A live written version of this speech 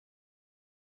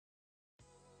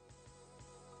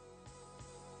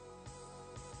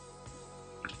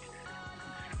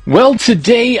Well,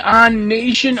 today on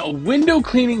Nation, a window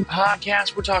cleaning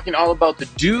podcast, we're talking all about the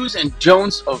do's and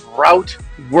don'ts of route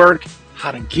work, how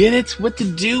to get it, what to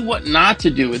do, what not to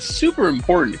do. It's super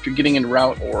important if you're getting in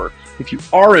route or if you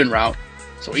are in route.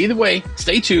 So either way,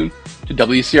 stay tuned to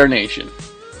WCR Nation.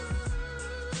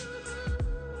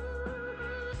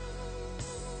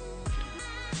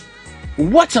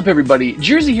 What's up, everybody?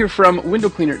 Jersey here from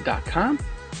windowcleaner.com,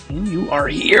 and you are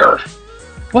here.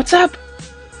 What's up?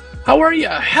 How are you?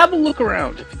 Have a look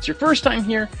around. If it's your first time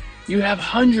here, you have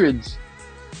hundreds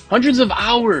of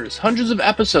hours, hundreds of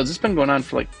episodes. It's been going on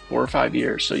for like 4 or 5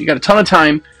 years. So you got a ton of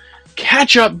time.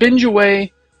 Catch up, binge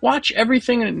away, watch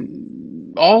everything,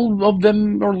 and all of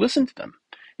them, or listen to them.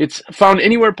 It's found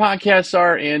anywhere podcasts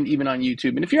are and even on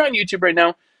YouTube. And if you're on YouTube right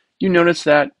now, you notice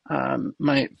that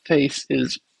my face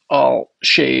is all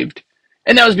shaved.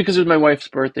 And that was because it was my wife's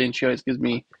birthday and she always gives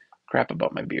me crap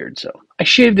about my beard. So I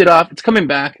shaved it off. It's coming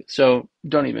back. So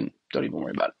don't even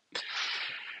worry about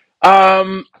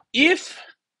it. If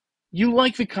you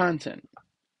like the content,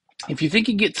 if you think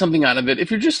you get something out of it, if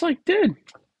you're just like, dude,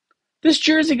 this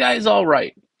Jersey guy is all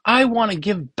right, I want to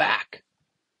give back.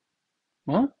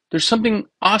 Well, there's something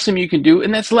awesome you can do,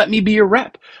 and that's let me be your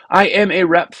rep. I am a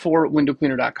rep for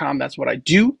windowcleaner.com. That's what I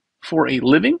do for a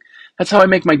living. That's how I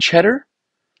make my cheddar.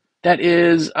 That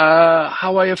is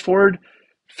how I afford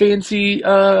fancy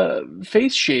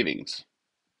face shavings.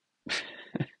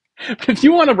 But if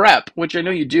you want to rep, which I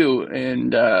know you do,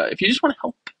 and if you just want to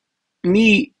help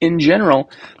me in general,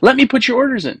 let me put your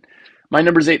orders in. My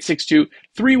number is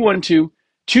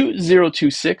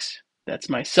 862-312-2026. That's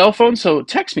my cell phone, so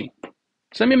text me.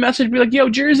 Send me a message, be like, yo,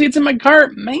 Jersey, it's in my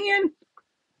cart, man.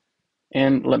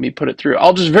 And let me put it through.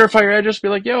 I'll just verify your address, be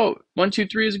like, yo,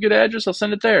 123 is a good address, I'll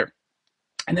send it there.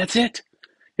 And that's it.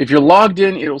 If you're logged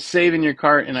in, it'll save in your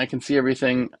cart, and I can see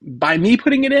everything. By me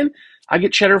putting it in, I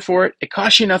get cheddar for it. It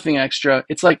costs you nothing extra.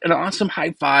 It's like an awesome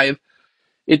high five.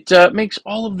 It makes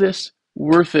all of this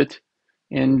worth it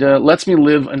and lets me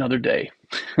live another day.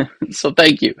 So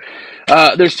thank you.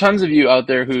 There's tons of you out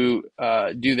there who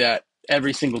do that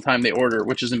every single time they order,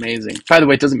 which is amazing. By the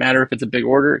way, it doesn't matter if it's a big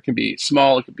order. It can be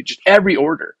small. It could be just every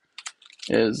order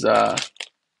is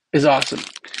awesome.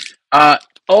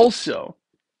 Also,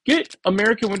 get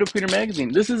American Window Cleaner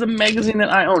magazine. This is a magazine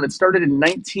that I own. It started in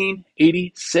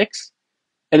 1986,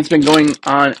 and it's been going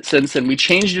on since then. We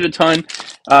changed it a ton,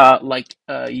 like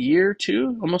a year,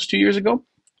 almost 2 years ago.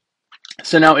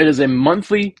 So now it is a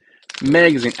monthly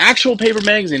magazine, actual paper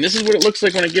magazine. This is what it looks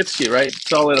like when it gets to you, right?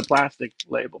 It's all in a plastic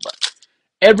label, but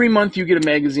every month you get a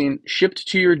magazine shipped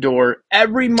to your door.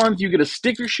 Every month you get a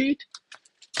sticker sheet,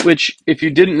 which, if you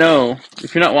didn't know,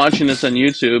 if you're not watching this on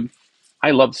YouTube,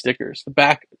 I love stickers. The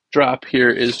backdrop here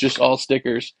is just all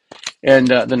stickers. And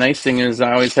the nice thing is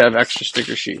I always have extra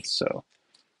sticker sheets, so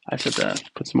I have to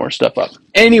put some more stuff up.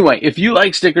 Anyway, if you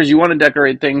like stickers, you want to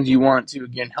decorate things, you want to,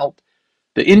 again, help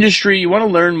the industry, you want to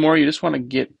learn more, you just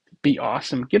want to be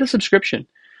awesome, get a subscription.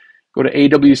 Go to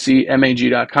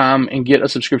awcmag.com and get a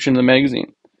subscription to the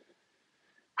magazine.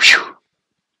 Whew.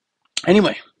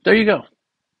 Anyway, there you go.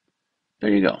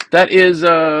 That is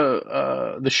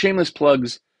the shameless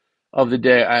plugs of the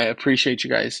day. I appreciate you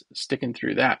guys sticking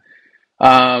through that.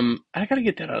 I got to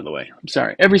get that out of the way. I'm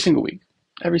sorry. Every single week.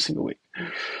 If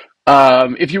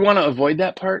you want to avoid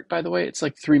that part, by the way, it's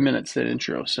like 3 minutes, that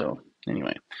intro. So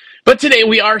anyway, but today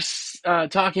we are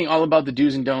talking all about the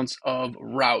do's and don'ts of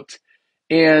route.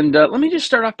 And let me just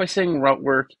start off by saying route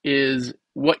work is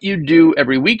what you do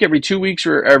every week, every 2 weeks,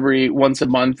 or every once a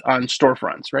month on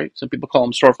storefronts, right? Some people call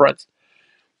them storefronts.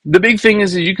 The big thing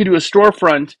is that you could do a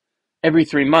storefront every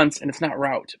 3 months, and it's not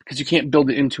route because you can't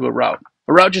build it into a route.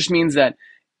 A route just means that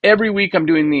every week I'm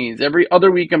doing these, every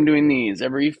other week I'm doing these,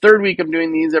 every third week I'm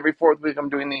doing these, every fourth week I'm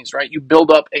doing these, right? You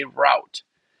build up a route.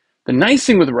 The nice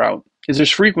thing with a route is there's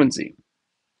frequency.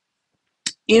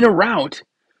 In a route,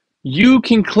 you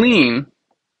can clean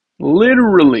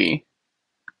literally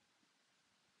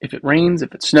if it rains,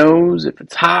 if it snows, if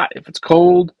it's hot, if it's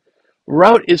cold.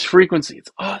 Route is frequency.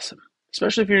 It's awesome,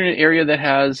 especially if you're in an area that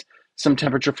has some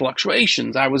temperature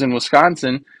fluctuations. I was in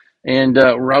Wisconsin, and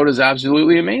route is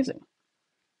absolutely amazing.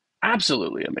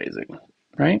 Absolutely amazing,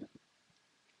 right?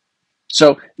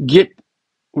 So get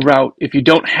route. If you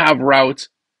don't have route,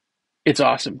 it's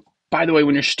awesome. By the way,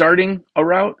 when you're starting a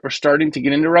route or starting to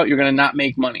get into route, you're going to not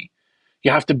make money.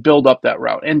 You have to build up that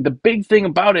route. And the big thing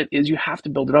about it is you have to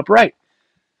build it up right.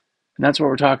 And that's what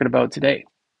we're talking about today.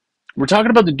 We're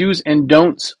talking about the do's and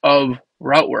don'ts of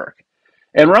route work.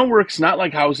 And route work's not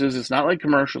like houses. It's not like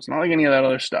commercial. It's not like any of that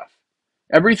other stuff.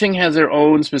 Everything has their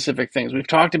own specific things. We've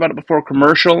talked about it before.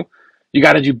 Commercial, you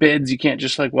got to do bids. You can't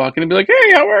just like walk in and be like,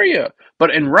 hey, how are you?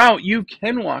 But in route, you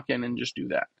can walk in and just do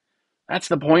that. That's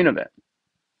the point of it.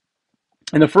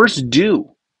 And the first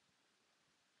do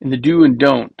in the do and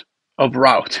don't of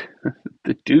route,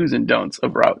 the do's and don'ts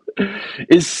of route,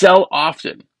 is sell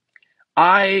often.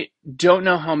 I don't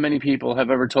know how many people have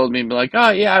ever told me, like,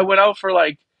 oh, yeah, I went out for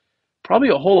like probably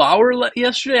a whole hour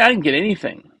yesterday. I didn't get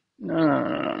anything.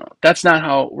 No. That's not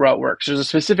how route works. There's a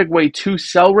specific way to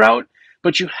sell route,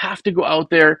 but you have to go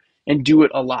out there and do it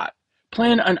a lot.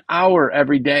 Plan an hour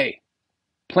every day.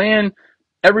 Plan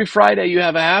every Friday you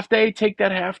have a half day, take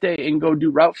that half day and go do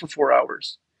route for 4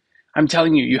 hours. I'm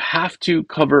telling you, you have to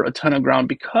cover a ton of ground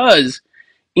because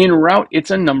in route, it's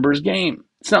a numbers game.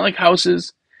 It's not like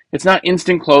houses. It's not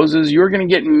instant closes. You're going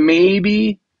to get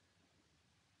maybe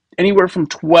anywhere from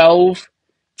 12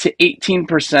 to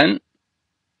 18%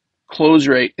 close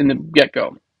rate in the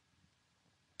get-go.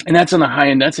 And that's on the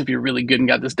high end. That's if you're really good and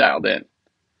got this dialed in,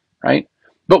 right?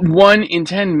 But 1 in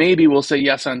 10 maybe will say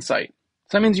yes on site.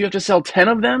 So that means you have to sell 10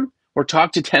 of them or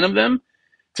talk to 10 of them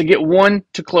to get 1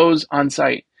 to close on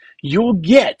site. You'll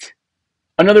get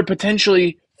another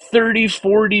potentially 30,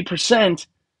 40%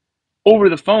 over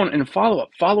the phone and follow-up.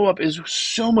 Follow-up is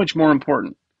so much more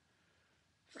important.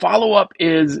 Follow-up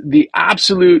is the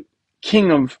absolute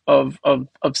king of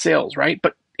sales, right?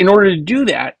 But in order to do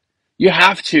that, you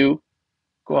have to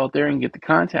go out there and get the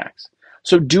contacts.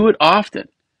 So do it often.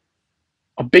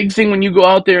 A big thing when you go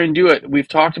out there and do it, we've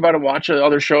talked about it, watch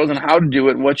other shows on how to do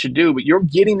it and what you do, but you're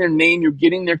getting their name, you're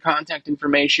getting their contact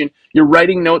information, you're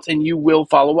writing notes, and you will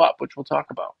follow up, which we'll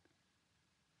talk about.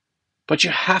 But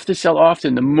you have to sell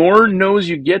often. The more no's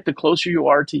you get, the closer you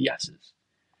are to yeses.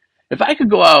 If I could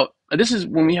go out, this is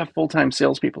when we have full-time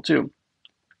salespeople too.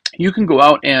 You can go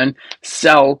out and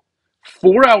sell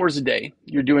 4 hours a day.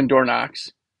 You're doing door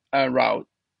knocks, route,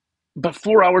 but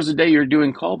 4 hours a day you're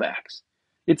doing callbacks.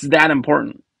 It's that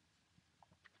important.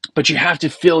 But you have to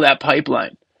fill that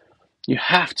pipeline. You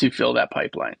have to fill that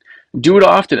pipeline. Do it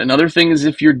often. Another thing is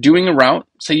if you're doing a route,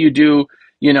 say you do,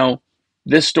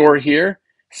 this store here,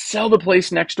 sell the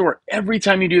place next door. Every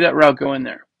time you do that route, go in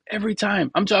there. Every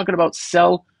time. I'm talking about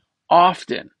sell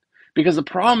often. Because the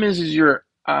problem is you're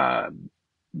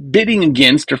bidding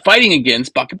against or fighting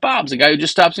against Bucket Bob's, the guy who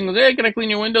just stops and goes, hey, can I clean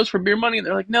your windows for beer money? And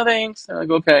they're like, no, thanks. They're like,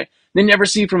 okay. They never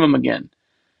see from him again.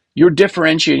 You're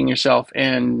differentiating yourself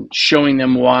and showing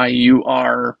them why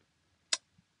you're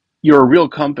a real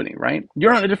company, right?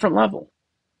 You're on a different level.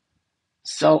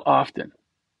 Sell often.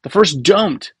 The first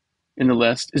don't in the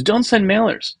list is don't send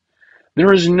mailers.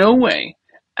 There is no way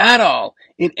at all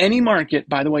in any market,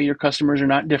 by the way, your customers are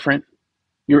not different.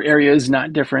 Your area is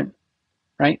not different,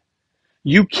 right?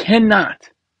 You cannot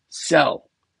sell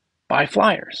by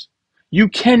flyers. You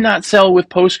cannot sell with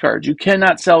postcards. You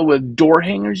cannot sell with door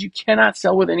hangers. You cannot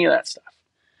sell with any of that stuff.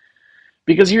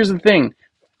 Because here's the thing,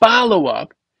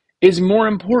 follow-up is more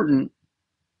important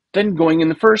than going in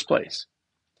the first place.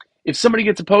 If somebody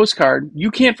gets a postcard,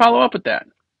 you can't follow up with that.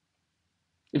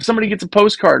 If somebody gets a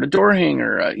postcard, a door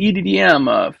hanger, a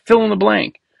EDDM, fill in the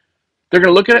blank, they're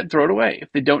going to look at it and throw it away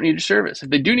if they don't need your service. If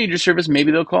they do need your service,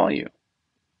 maybe they'll call you.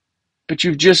 But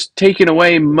you've just taken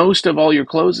away most of all your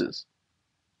closes.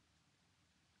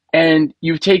 And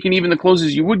you've taken even the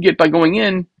closes you would get by going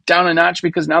in down a notch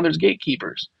because now there's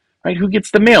gatekeepers, right? Who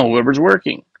gets the mail? Whoever's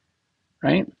working,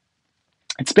 right?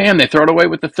 It's spam. They throw it away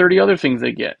with the 30 other things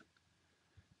they get.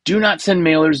 Do not send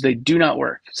mailers. They do not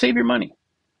work. Save your money.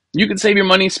 You can save your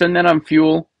money, spend that on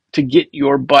fuel to get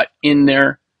your butt in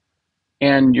there,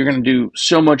 and you're going to do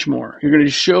so much more. You're going to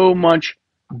do so much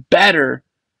better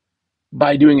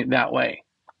by doing it that way.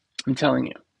 I'm telling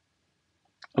you.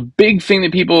 A big thing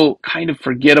that people kind of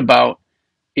forget about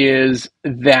is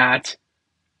that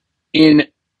in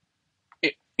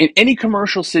any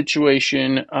commercial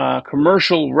situation,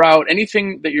 commercial route,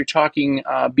 anything that you're talking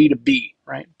B2B,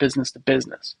 right, business to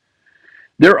business,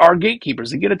 there are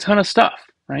gatekeepers that get a ton of stuff,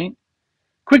 right?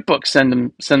 QuickBooks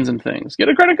sends them things. Get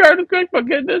a credit card with QuickBooks.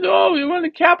 Get this. Oh, you want the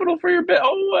capital for your bill?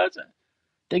 Oh, that's it.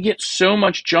 They get so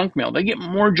much junk mail. They get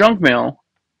more junk mail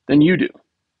than you do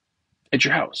at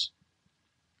your house.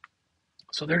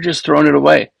 So they're just throwing it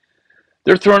away.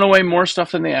 They're throwing away more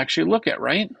stuff than they actually look at,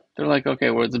 right? They're like, okay,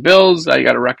 where's the bills? I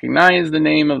got to recognize the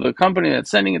name of the company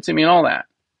that's sending it to me and all that.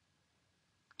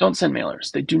 Don't send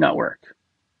mailers. They do not work,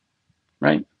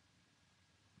 right?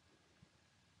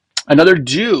 Another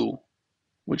do,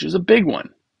 which is a big one,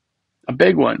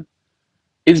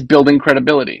 is building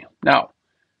credibility. Now,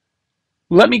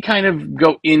 let me kind of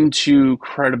go into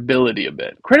credibility a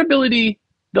bit. Credibility,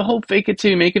 the whole fake it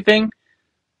till you make it thing,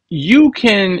 you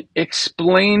can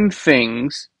explain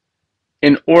things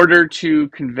in order to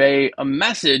convey a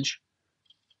message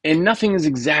and nothing is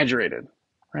exaggerated,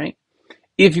 right?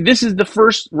 if this is the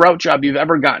first route job you've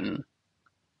ever gotten,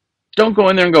 don't go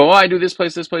in there and go, oh, I do this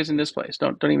place, and this place.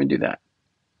 Don't even do that,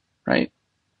 right?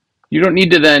 You don't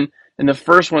need to then, in the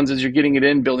first ones as you're getting it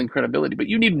in, building credibility, but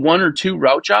you need 1 or 2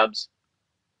 route jobs,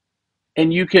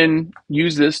 and you can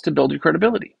use this to build your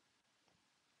credibility.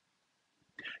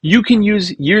 You can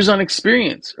use years on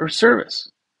experience or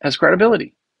service as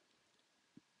credibility,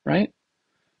 right?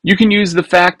 You can use the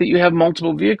fact that you have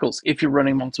multiple vehicles if you're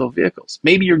running multiple vehicles.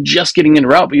 Maybe you're just getting into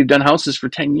route, but you've done houses for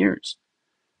 10 years,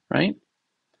 right?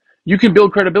 You can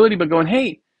build credibility by going,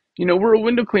 hey, we're a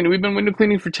window cleaner. We've been window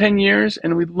cleaning for 10 years,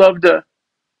 and we'd love to,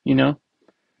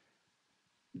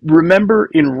 remember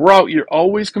in route, you're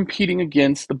always competing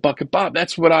against the Bucket Bob.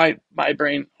 That's what my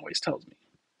brain always tells me.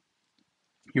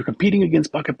 You're competing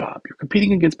against Bucket Bob. You're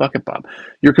competing against Bucket Bob.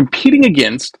 You're competing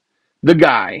against the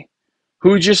guy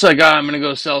who's just like, I'm going to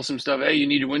go sell some stuff. Hey, you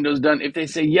need your windows done. If they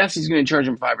say yes, he's going to charge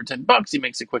him $5 or $10. He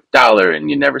makes a quick dollar, and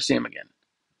you never see him again.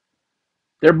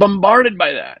 They're bombarded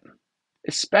by that,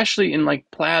 especially in like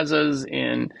plazas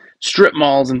and strip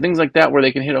malls and things like that where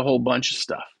they can hit a whole bunch of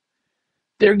stuff.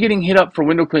 They're getting hit up for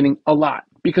window cleaning a lot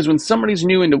because when somebody's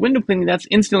new into window cleaning, that's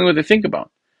instantly what they think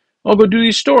about. I'll go do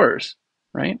these stores,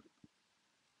 right?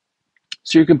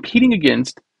 So you're competing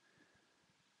against,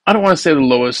 I don't want to say the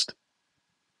lowest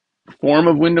form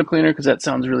of window cleaner because that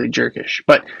sounds really jerkish,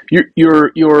 but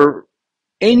you're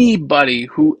anybody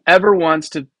who ever wants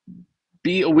to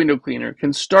be a window cleaner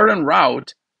can start on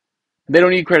route. They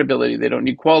don't need credibility. They don't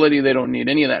need quality. They don't need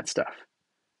any of that stuff.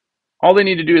 All they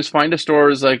need to do is find a store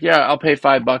is like, yeah, I'll pay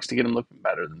 $5 to get them looking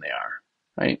better than they are,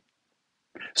 right?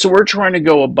 So we're trying to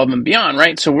go above and beyond,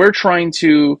 right? So we're trying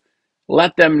to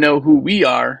let them know who we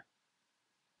are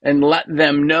and let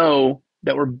them know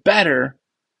that we're better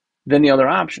than the other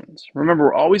options. Remember,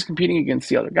 we're always competing against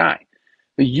the other guy.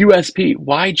 The USP,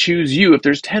 why choose you? If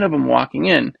there's 10 of them walking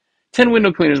in, 10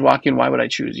 window cleaners walk in, why would I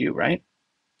choose you, right?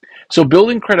 So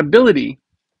building credibility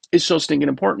is so stinking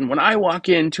important. When I walk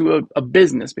into a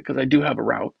business, because I do have a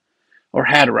route, or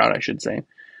had a route, I should say,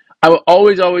 I will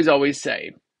always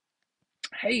say,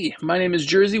 hey, my name is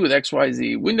Jersey with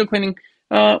XYZ Window Cleaning.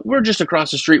 We're just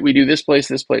across the street. We do this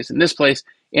place, and this place.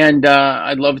 And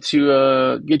I'd love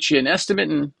to get you an estimate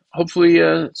and hopefully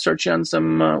start you on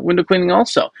some window cleaning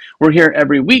also. We're here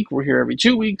every week. We're here every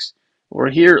 2 weeks.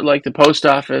 We're here like the post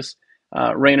office.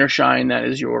 Rain or shine, that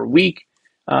is your week.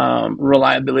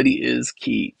 Reliability is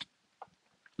key.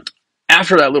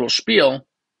 After that little spiel,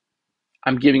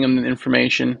 I'm giving them the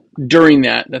information during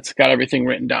that's got everything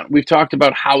written down. We've talked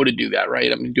about how to do that,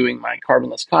 right? I'm doing my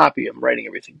carbonless copy. I'm writing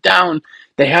everything down.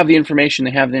 They have the information.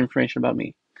 They have the information about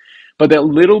me. But that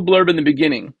little blurb in the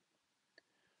beginning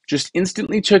just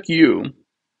instantly took you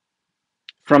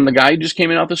from the guy who just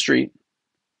came in off the street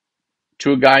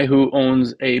to a guy who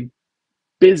owns a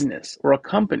business or a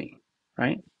company,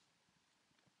 right?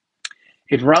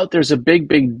 In route, there's a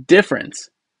big difference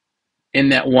in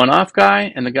that one-off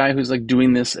guy and the guy who's like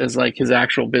doing this as like his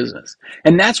actual business.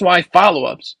 And that's why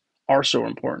follow-ups are so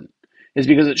important, is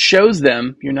because it shows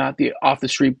them you're not the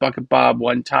off-the-street Bucket Bob,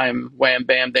 one-time wham,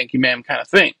 bam, thank you, ma'am kind of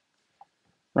thing,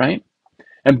 right?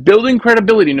 And building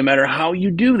credibility, no matter how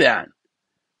you do that,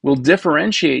 will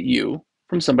differentiate you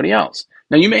from somebody else.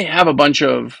 Now, you may have a bunch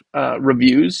of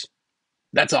reviews.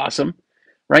 That's awesome,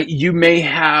 right? You may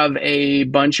have a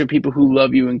bunch of people who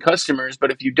love you and customers,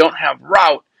 but if you don't have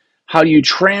route, how do you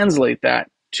translate that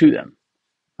to them,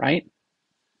 right?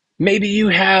 Maybe you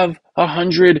have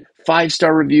 100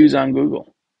 5-star reviews on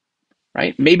Google,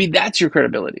 right? Maybe that's your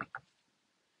credibility.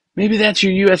 Maybe that's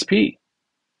your USP.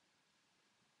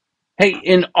 Hey,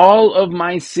 in all of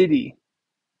my city,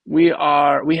 we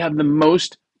have the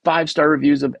most 5-star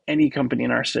reviews of any company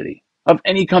in our city, of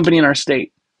any company in our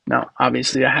state. Now,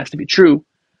 obviously, that has to be true,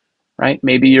 right?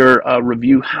 Maybe you're a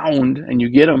review hound and you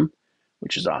get them,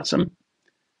 which is awesome,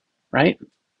 right?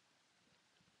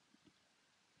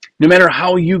 No matter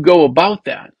how you go about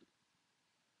that,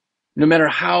 no matter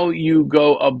how you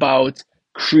go about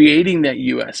creating that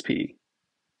USP,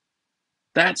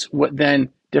 that's what then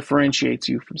differentiates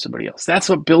you from somebody else. That's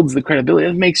what builds the credibility.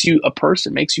 It makes you a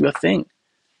person, makes you a thing,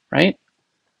 right?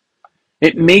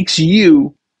 It makes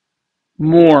you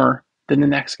more than the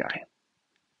next guy.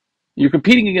 You're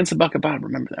competing against the Bucket Bob.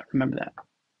 Remember that.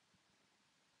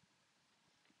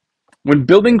 When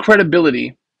building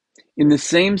credibility in the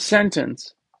same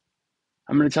sentence,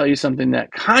 I'm going to tell you something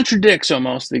that contradicts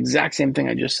almost the exact same thing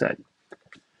I just said.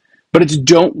 But it's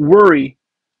don't worry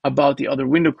about the other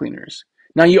window cleaners.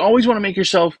 Now, you always want to make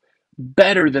yourself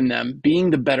better than them,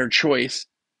 being the better choice,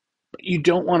 but you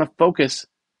don't want to focus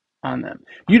on them.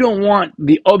 You don't want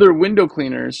the other window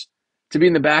cleaners to be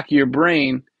in the back of your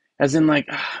brain as in like,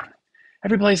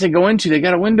 Every place I go into, they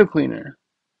got a window cleaner.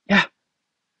 Yeah,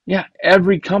 yeah.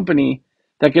 Every company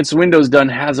that gets windows done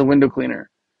has a window cleaner.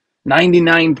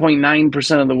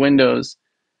 99.9% of the windows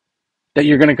that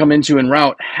you're going to come into en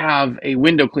route have a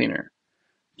window cleaner.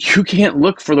 You can't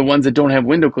look for the ones that don't have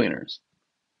window cleaners.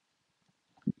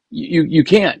 You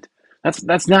can't.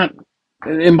 That's not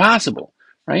impossible,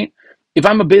 right? If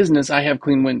I'm a business, I have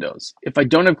clean windows. If I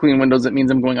don't have clean windows, it means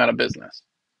I'm going out of business,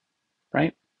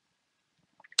 right?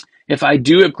 If I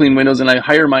do have clean windows and I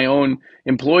hire my own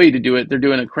employee to do it, they're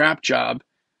doing a crap job.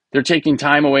 They're taking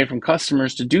time away from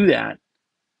customers to do that,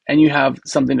 and you have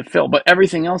something to fill. But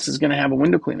everything else is going to have a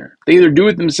window cleaner. They either do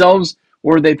it themselves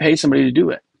or they pay somebody to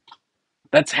do it.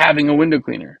 That's having a window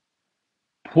cleaner.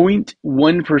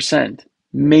 0.1%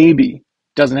 maybe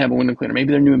doesn't have a window cleaner.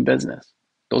 Maybe they're new in business.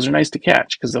 Those are nice to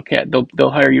catch because they'll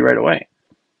hire you right away.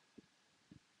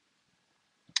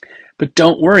 But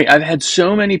don't worry. I've had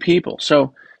so many people.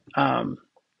 So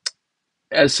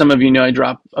as some of you know, I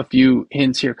drop a few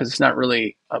hints here because it's not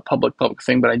really a public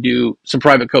thing, but I do some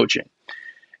private coaching.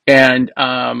 And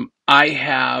I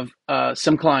have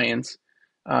some clients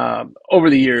over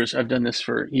the years. I've done this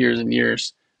for years and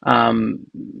years.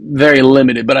 Very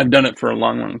limited, but I've done it for a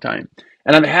long, long time.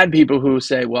 And I've had people who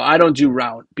say, well, I don't do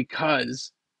route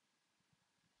because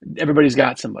everybody's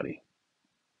got somebody.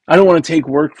 I don't want to take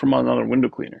work from another window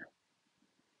cleaner.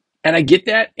 And I get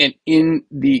that. And in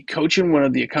the coaching, one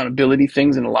of the accountability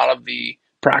things and a lot of the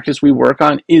practice we work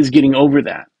on is getting over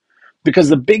that. Because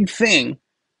the big thing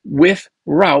with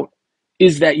route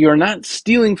is that you're not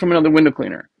stealing from another window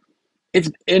cleaner.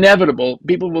 It's inevitable.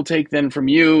 People will take then from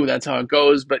you. That's how it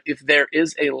goes. But if there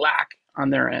is a lack on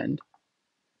their end,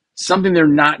 something they're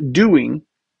not doing,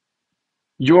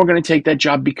 you're going to take that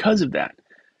job because of that.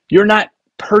 You're not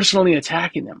personally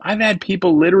attacking them. I've had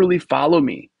people literally follow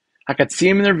me. I could see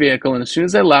them in their vehicle, and as soon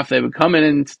as I left, they would come in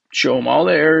and show them all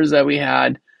the errors that we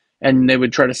had, and they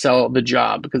would try to sell the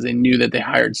job because they knew that they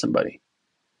hired somebody.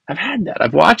 I've had that.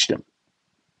 I've watched them.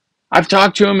 I've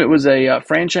talked to him. It was a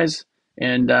franchise,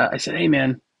 and I said, hey,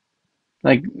 man,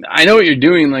 like, I know what you're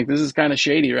doing. Like, this is kind of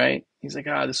shady, right? He's like,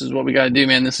 this is what we got to do,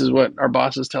 man. This is what our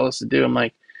bosses tell us to do. I'm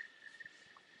like,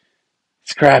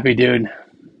 it's crappy, dude.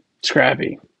 It's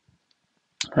crappy,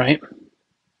 right?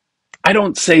 I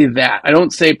don't say that. I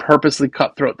don't say purposely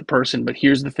cutthroat the person, but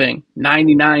here's the thing.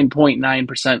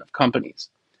 99.9% of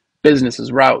companies,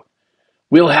 businesses, route,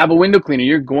 will have a window cleaner.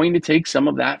 You're going to take some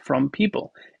of that from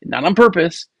people. Not on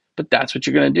purpose, but that's what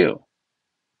you're going to do,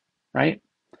 right?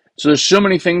 So there's so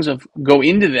many things that go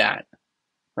into that,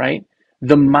 right?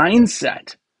 The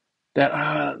mindset that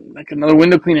like another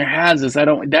window cleaner has is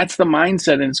that's the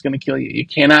mindset, and it's going to kill you. You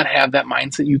cannot have that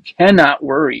mindset. You cannot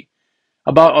worry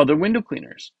about other window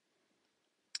cleaners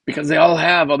because they all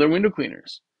have other window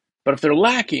cleaners. But if they're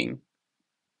lacking,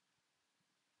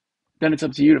 then it's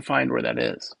up to you to find where that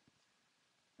is.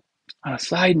 On a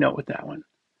side note with that one,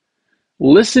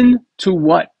 listen to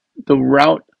what the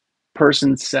route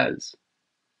person says.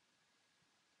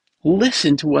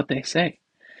 Listen to what they say.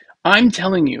 I'm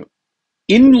telling you,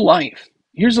 in life,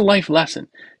 here's a life lesson.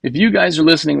 If you guys are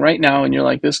listening right now and you're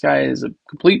like, this guy is a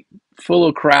complete full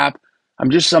of crap, I'm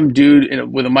just some dude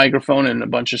with a microphone and a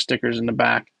bunch of stickers in the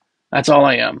back. That's all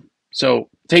I am. So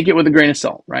take it with a grain of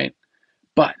salt, right?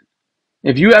 But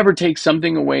if you ever take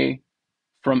something away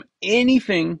from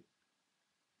anything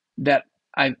that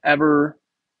I've ever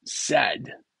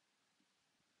said,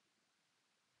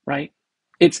 right?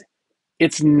 It's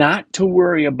not to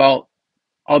worry about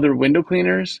other window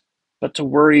cleaners, but to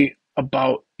worry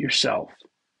about yourself,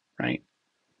 right?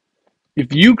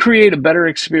 If you create a better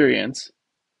experience,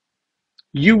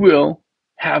 you will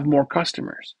have more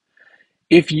customers.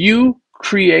 If you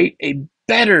create a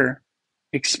better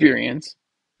experience,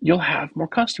 you'll have more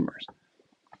customers.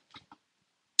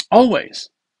 Always.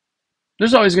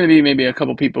 There's always going to be maybe a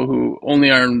couple people who only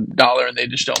earn $1 and they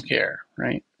just don't care,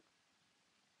 right?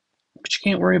 But you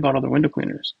can't worry about other window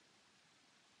cleaners.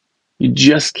 You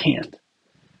just can't.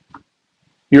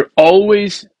 You're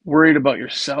always worried about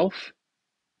yourself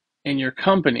and your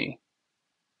company,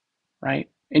 right?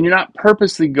 And you're not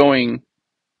purposely going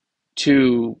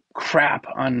to crap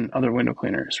on other window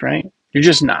cleaners, right? You're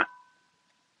just not.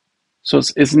 So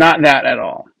it's not that at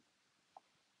all,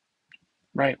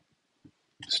 right?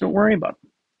 Just don't worry about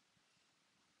them.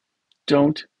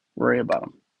 Don't worry about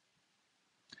them.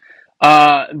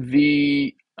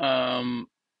 The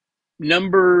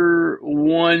number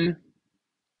one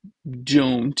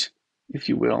don't, if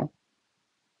you will,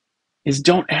 is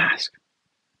don't ask.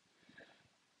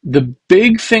 The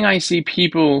big thing I see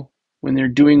people when they're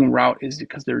doing route is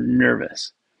because they're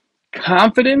nervous.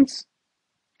 Confidence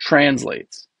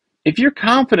translates. If you're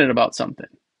confident about something,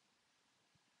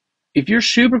 if you're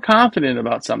super confident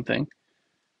about something,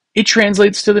 it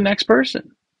translates to the next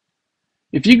person.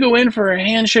 If you go in for a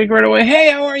handshake right away,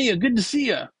 hey, how are you? Good to see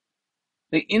you.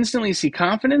 They instantly see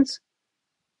confidence,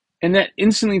 and that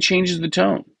instantly changes the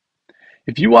tone.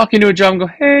 If you walk into a job and go,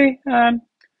 hey,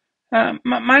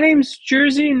 my name's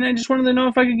Jersey, and I just wanted to know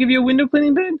if I could give you a window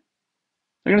cleaning bid.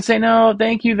 They're going to say, no,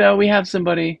 thank you, though. We have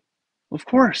somebody. Of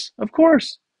course, of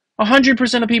course.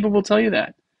 100% of people will tell you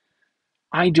that.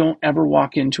 I don't ever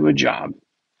walk into a job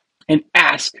and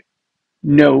ask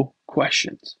no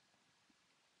questions.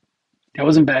 That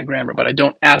wasn't bad grammar, but I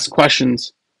don't ask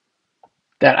questions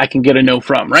that I can get a no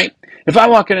from, right? If I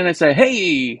walk in and I say,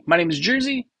 hey, my name is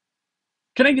Jersey,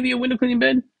 can I give you a window cleaning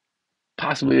bid?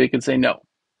 Possibly they could say no.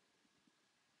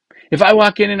 If I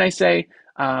walk in and I say,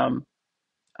 um,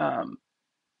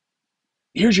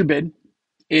 here's your bid.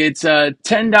 It's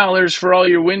 $10 for all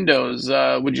your windows.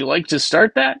 Would you like to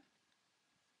start that?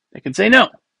 They could say no.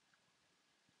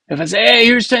 If I say, hey,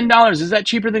 here's $10, is that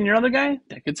cheaper than your other guy?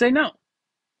 They could say no.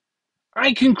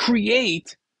 I can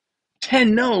create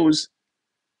 10 no's,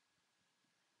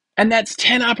 and that's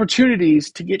 10 opportunities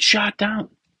to get shot down.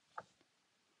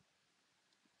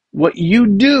 What you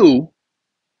do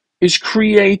is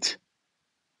create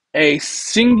a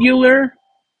singular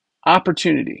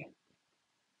opportunity,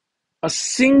 a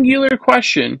singular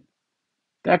question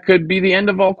that could be the end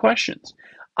of all questions.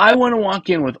 I want to walk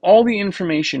in with all the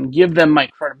information, give them my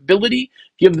credibility,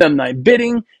 give them my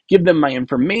bidding, give them my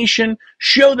information,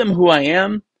 show them who I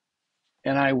am,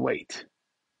 and I wait.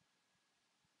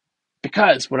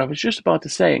 Because what I was just about to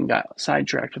say and got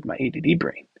sidetracked with my ADD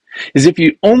brain is if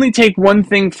you only take one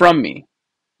thing from me,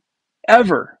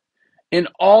 ever, in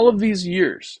all of these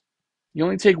years, you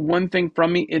only take one thing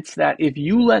from me, it's that if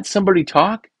you let somebody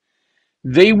talk,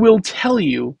 they will tell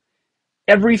you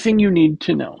everything you need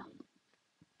to know.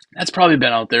 That's probably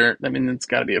been out there. I mean, it's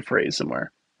got to be a phrase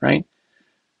somewhere, right?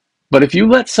 But if you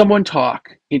let someone talk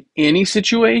in any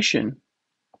situation,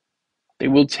 they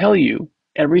will tell you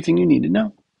everything you need to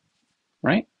know,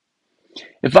 right?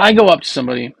 If I go up to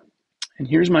somebody and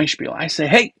here's my spiel, I say,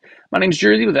 hey, my name's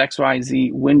Jersey with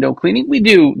XYZ Window Cleaning. We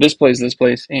do this place,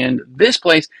 and this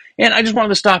place. And I just wanted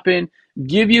to stop in,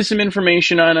 give you some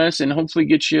information on us, and hopefully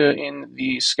get you in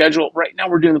the schedule. Right now,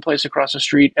 we're doing the place across the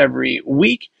street every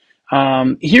week.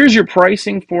 Here's your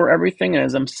pricing for everything. And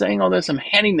as I'm saying all this, I'm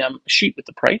handing them a sheet with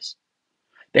the price.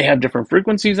 They have different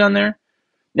frequencies on there.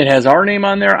 It has our name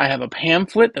on there. I have a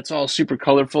pamphlet that's all super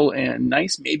colorful and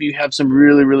nice. Maybe you have some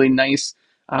really, really nice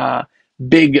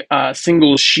big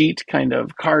single sheet kind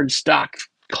of card stock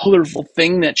colorful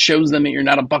thing that shows them that you're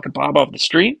not a bucket bob off the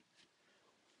street.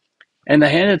 And I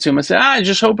handed it to him. I said,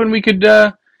 just hoping we could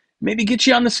maybe get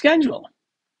you on the schedule.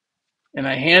 And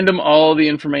I hand him all the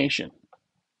information.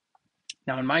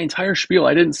 Now, in my entire spiel,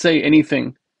 I didn't say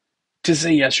anything to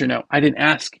say yes or no. I didn't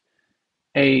ask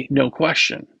a no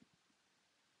question.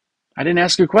 I didn't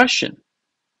ask a question.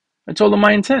 I told him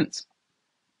my intents.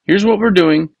 Here's what we're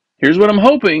doing. Here's what I'm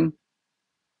hoping.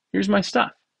 Here's my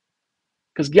stuff.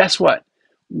 Because guess what?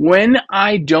 When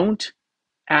I don't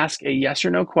ask a yes or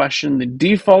no question, the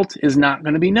default is not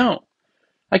going to be no.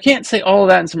 I can't say all of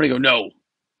that and somebody go no,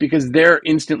 because they're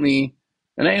instantly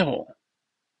an a-hole.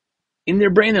 In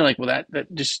their brain, they're like, well,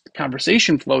 that just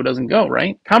conversation flow doesn't go,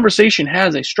 right? Conversation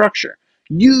has a structure.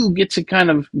 You get to kind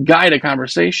of guide a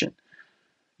conversation.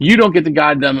 You don't get to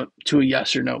guide them to a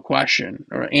yes or no question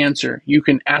or answer. You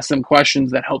can ask them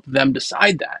questions that help them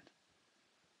decide that.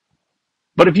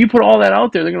 But if you put all that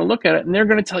out there, they're going to look at it and they're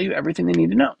going to tell you everything they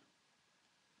need to know.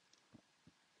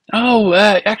 Oh,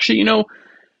 actually,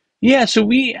 yeah. So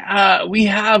we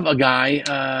have a guy,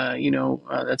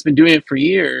 that's been doing it for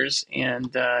years,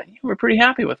 and we're pretty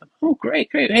happy with him. Oh, great.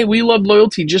 Hey, we love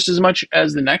loyalty just as much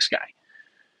as the next guy.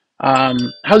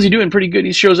 How's he doing? Pretty good.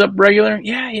 He shows up regular.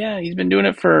 Yeah. He's been doing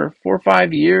it for 4 or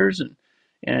 5 years,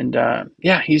 and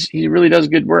he really does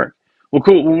good work. Well,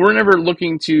 cool. Well, we're never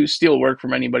looking to steal work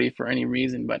from anybody for any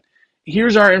reason, but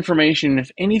here's our information.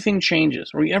 If anything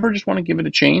changes, or you ever just want to give it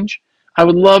a change, I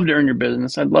would love to earn your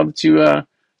business. I'd love to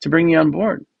bring you on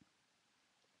board.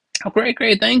 Oh,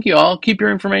 great. Thank you. I'll keep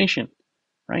your information,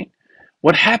 right?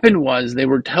 What happened was they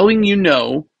were telling you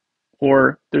no,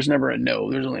 or there's never a no.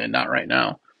 There's only a not right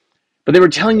now. But they were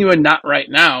telling you a not right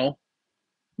now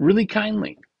really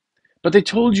kindly. But they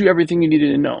told you everything you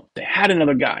needed to know. They had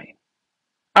another guy.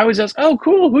 I always ask, oh,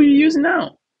 cool, who are you using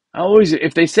now?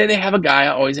 If they say they have a guy, I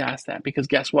always ask that, because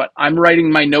guess what? I'm writing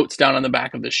my notes down on the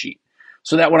back of the sheet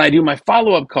so that when I do my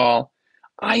follow-up call,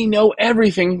 I know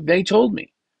everything they told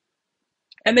me.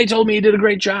 And they told me he did a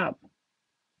great job.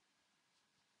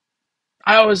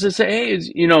 I always just say, hey,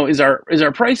 is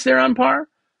our price there on par?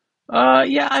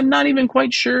 Yeah, I'm not even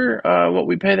quite sure what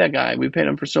we pay that guy. We paid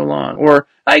him for so long. Or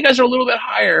you guys are a little bit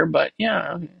higher, but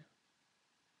yeah. Okay.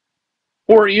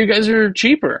 Or you guys are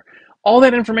cheaper. All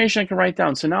that information I can write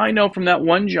down. So now I know from that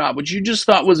one job, which you just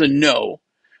thought was a no,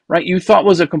 right? You thought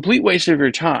was a complete waste of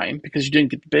your time because you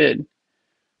didn't get the bid.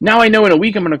 Now I know in a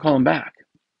week I'm going to call him back.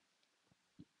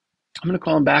 I'm going to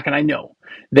call him back, and I know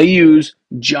they use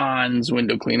John's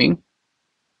window cleaning.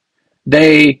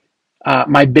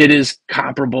 My bid is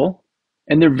comparable,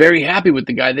 and they're very happy with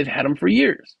the guy. They've had him for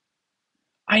years.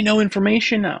 I know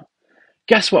information now.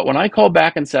 Guess what? When I call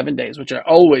back in 7 days, which I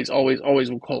always, always,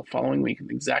 always will call the following week,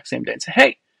 the exact same day, and say,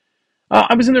 hey,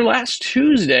 I was in there last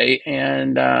Tuesday,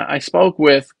 and I spoke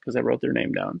with, because I wrote their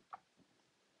name down,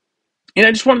 and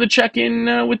I just wanted to check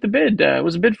in with the bid. It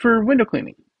was a bid for window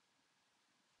cleaning.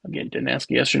 Again, didn't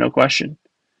ask a yes or no question.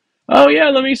 Oh yeah,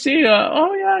 let me see.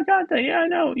 Oh yeah, I got that. Yeah, I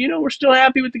know. We're still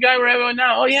happy with the guy we're having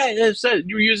now. Oh yeah, it said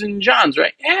you were using John's,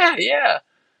 right? Yeah, yeah,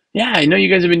 yeah. I know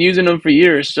you guys have been using them for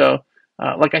years. So,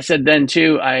 like I said then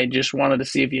too, I just wanted to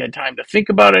see if you had time to think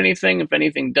about anything. If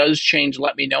anything does change,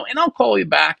 let me know, and I'll call you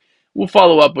back. We'll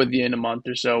follow up with you in a month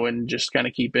or so, and just kind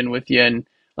of keep in with you. And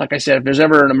like I said, if there's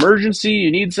ever an emergency,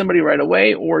 you need somebody right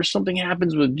away, or something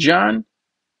happens with John,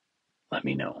 let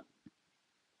me know.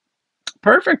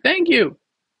 Perfect. Thank you.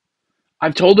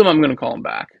 I've told him I'm going to call him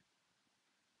back.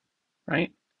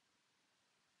 Right?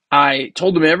 I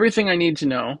told them everything I need to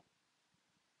know,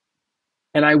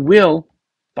 and I will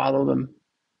follow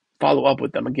up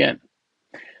with them again.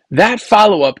 That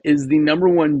follow up is the number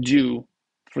one do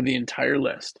for the entire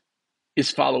list.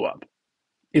 Is follow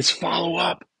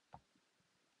up.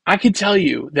 I can tell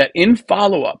you that in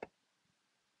follow up,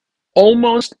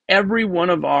 almost every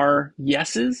one of our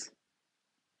yeses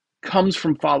comes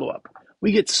from follow up.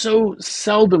 We get so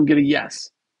seldom get a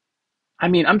yes. I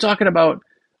mean, I'm talking about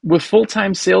with full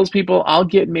time salespeople, I'll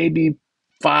get maybe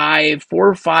 4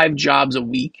 or 5 jobs a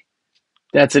week.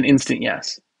 That's an instant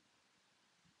yes.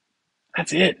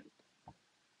 That's it.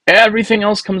 Everything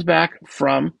else comes back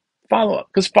from follow up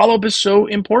because follow up is so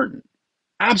important.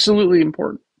 Absolutely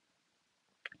important.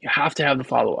 You have to have the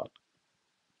follow up,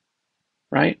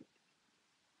 right?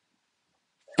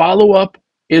 Follow up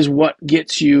is what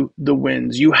gets you the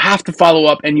wins. You have to follow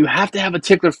up and you have to have a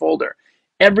tickler folder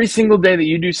every single day that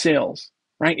you do sales,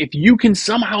 right? If you can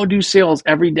somehow do sales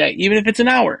every day, even if it's an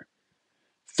hour,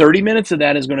 30 minutes of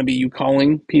that is going to be you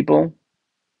calling people,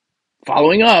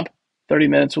 following up. 30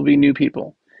 minutes will be new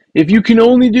people. If you can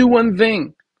only do one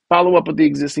thing, follow up with the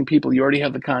existing people. You already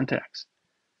have the contacts.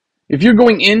 If you're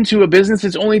going into a business,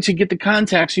 it's only to get the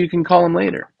contacts so you can call them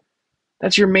later.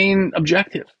 That's your main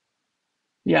objective.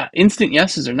 Yeah, instant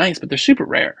yeses are nice, but they're super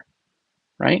rare,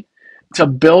 right? To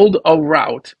build a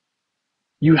route,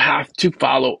 you have to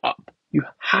follow up. You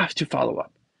have to follow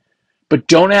up. But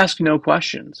don't ask no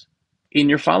questions in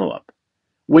your follow up.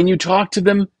 When you talk to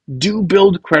them, do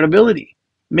build credibility.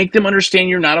 Make them understand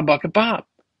you're not a bucket Bob,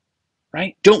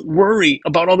 right? Don't worry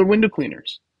about other window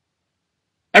cleaners.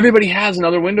 Everybody has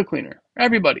another window cleaner.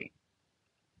 Everybody,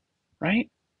 right?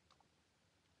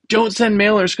 Don't send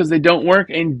mailers because they don't work,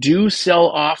 and do sell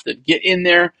often. Get in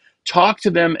there, talk to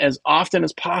them as often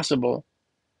as possible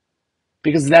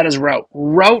because that is route.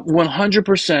 Route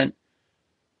 100%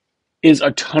 is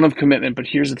a ton of commitment, but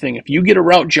here's the thing. If you get a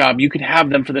route job, you could have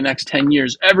them for the next 10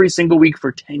 years, every single week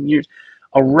for 10 years.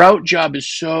 A route job is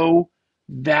so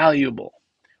valuable.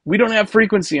 We don't have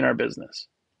frequency in our business,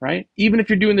 right? Even if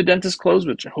you're doing the dentist close,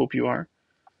 which I hope you are.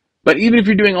 But even if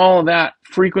you're doing all of that,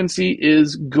 frequency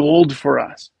is gold for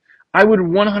us. I would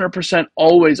 100%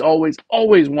 always, always,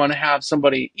 always want to have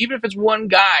somebody, even if it's one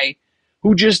guy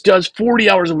who just does 40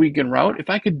 hours a week in route. If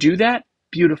I could do that,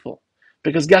 beautiful.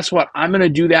 Because guess what? I'm going to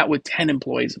do that with 10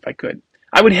 employees if I could.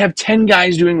 I would have 10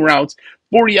 guys doing routes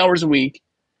 40 hours a week.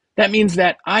 That means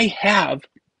that I have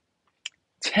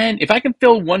 10. If I can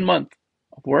fill 1 month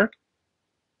of work,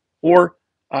 or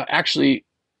actually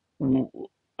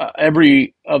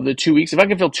every of the 2 weeks, if I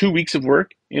can fill 2 weeks of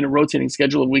work in a rotating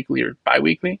schedule of weekly or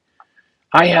bi-weekly,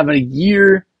 I have a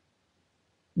year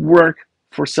work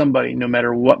for somebody no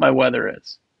matter what my weather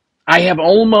is. I have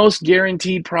almost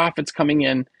guaranteed profits coming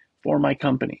in for my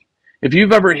company. If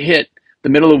you've ever hit the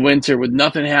middle of winter with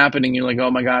nothing happening, you're like, oh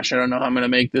my gosh, I don't know how I'm going to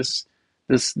make this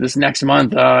next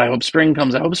month. I hope spring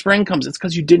comes. It's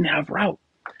because you didn't have route.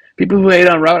 People who hate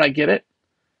on route, I get it.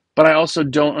 But I also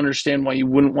don't understand why you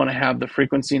wouldn't want to have the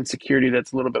frequency and security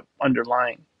that's a little bit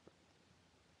underlying.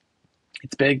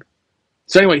 It's big.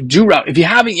 So anyway, do route. If you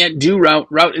haven't yet, do route.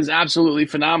 Route is absolutely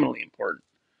phenomenally important.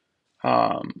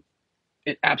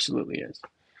 It absolutely is.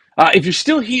 If you're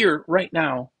still here right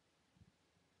now,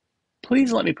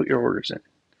 please let me put your orders in.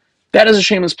 That is a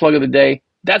shameless plug of the day.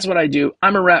 That's what I do.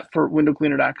 I'm a rep for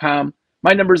windowcleaner.com.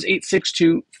 My number is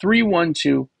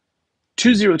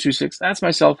 862-312-2026. That's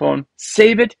my cell phone.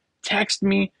 Save it. Text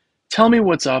me. Tell me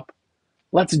what's up.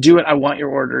 Let's do it. I want your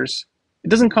orders. It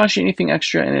doesn't cost you anything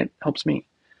extra, and it helps me.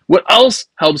 What else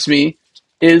helps me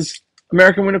is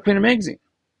American Window Cleaner Magazine,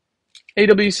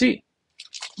 AWC.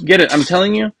 Get it. I'm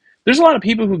telling you, there's a lot of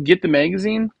people who get the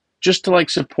magazine just to like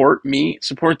support me,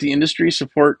 support the industry,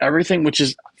 support everything, which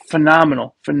is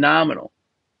phenomenal, phenomenal.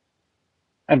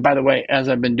 And by the way, as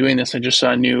I've been doing this, I just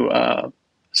saw a new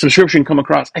subscription come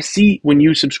across. I see when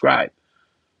you subscribe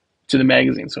to the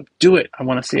magazine, so do it. I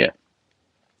want to see it.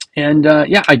 And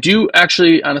yeah, I do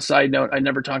actually, on a side note, I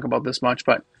never talk about this much,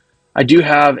 but I do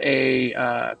have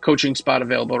a coaching spot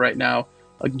available right now.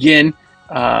 Again,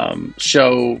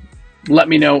 so let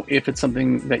me know if it's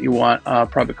something that you want,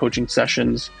 private coaching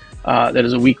sessions. That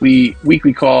is a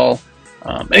weekly call.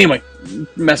 Anyway,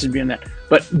 message me on that.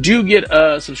 But do get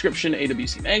a subscription to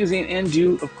AWC Magazine, and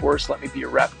do, of course, let me be your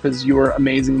rep, because you are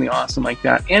amazingly awesome like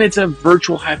that. And it's a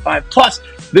virtual high five. Plus,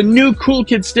 the new Cool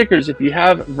Kid stickers, if you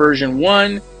have version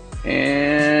 1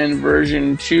 and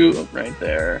version 2, right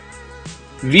there.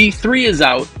 V3 is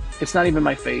out. It's not even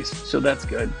my face, so that's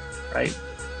good, right?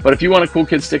 But if you want a Cool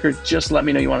Kid sticker, just let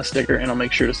me know you want a sticker, and I'll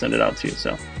make sure to send it out to you.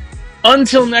 So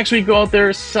until next week, go out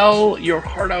there, sell your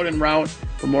heart out en route,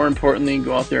 but more importantly,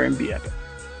 go out there and be epic.